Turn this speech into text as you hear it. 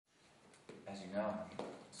as you know,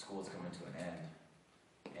 school's coming to an end,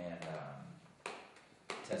 and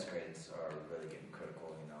test grades are really getting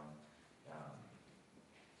critical, you know.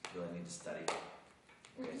 You really need to study.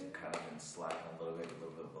 You guys have kind of been slacking a little bit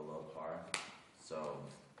below par. So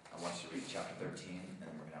I want you to read chapter 13, and then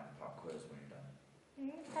we're going to have a pop quiz when you're done.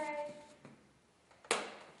 Okay.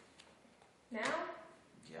 Now?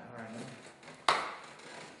 Yeah, all right.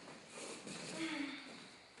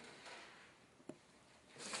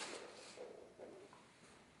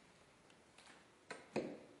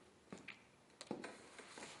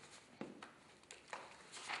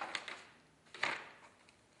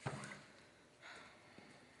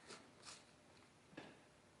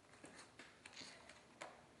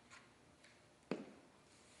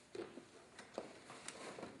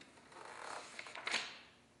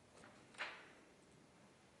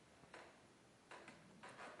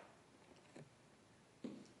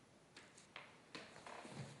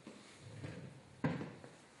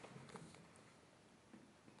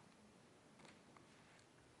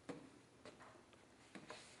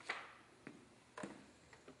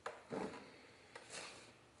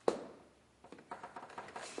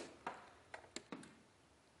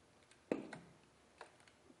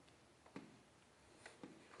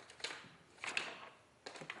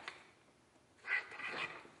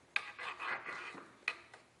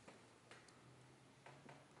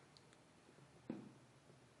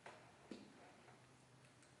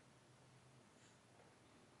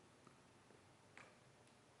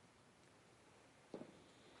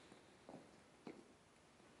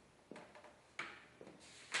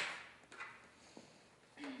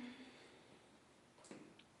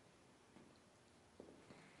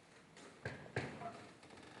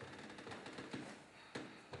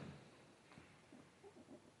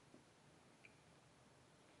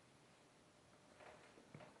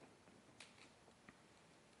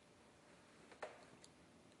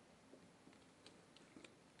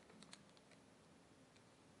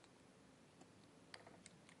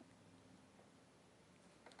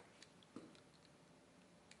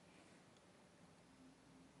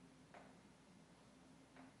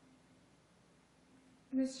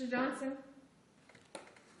 Mr. Johnson?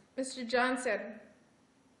 Mr. Johnson?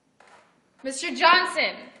 Mr.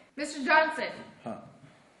 Johnson! Mr. Johnson! Huh.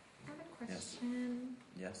 I have a question.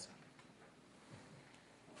 Yes.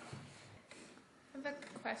 I have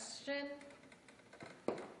a question.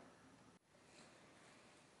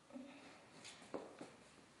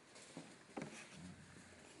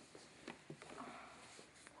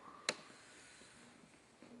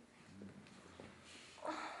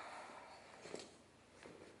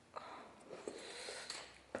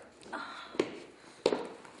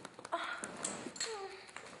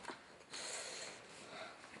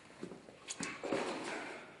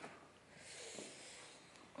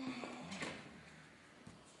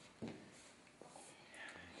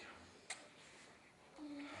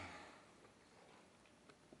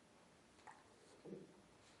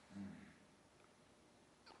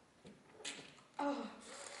 Oh.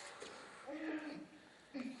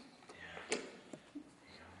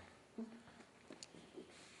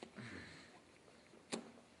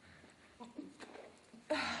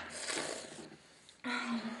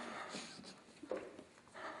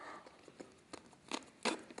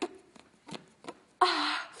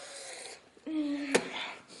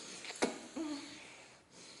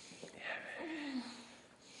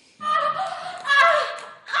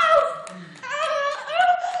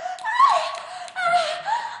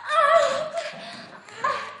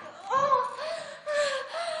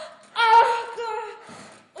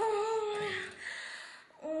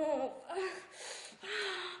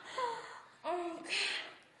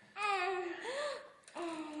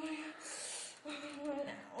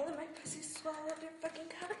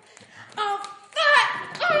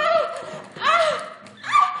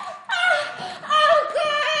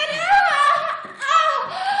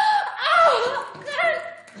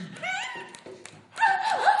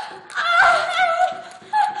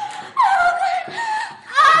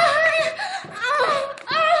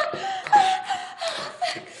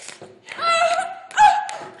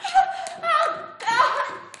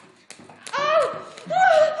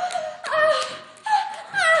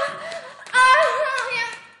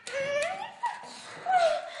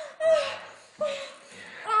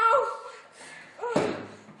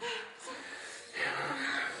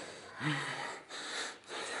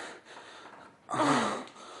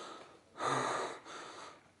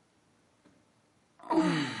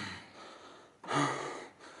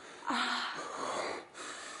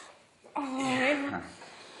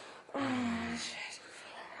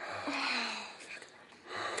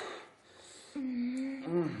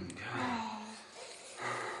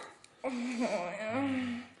 Oh,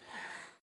 yeah.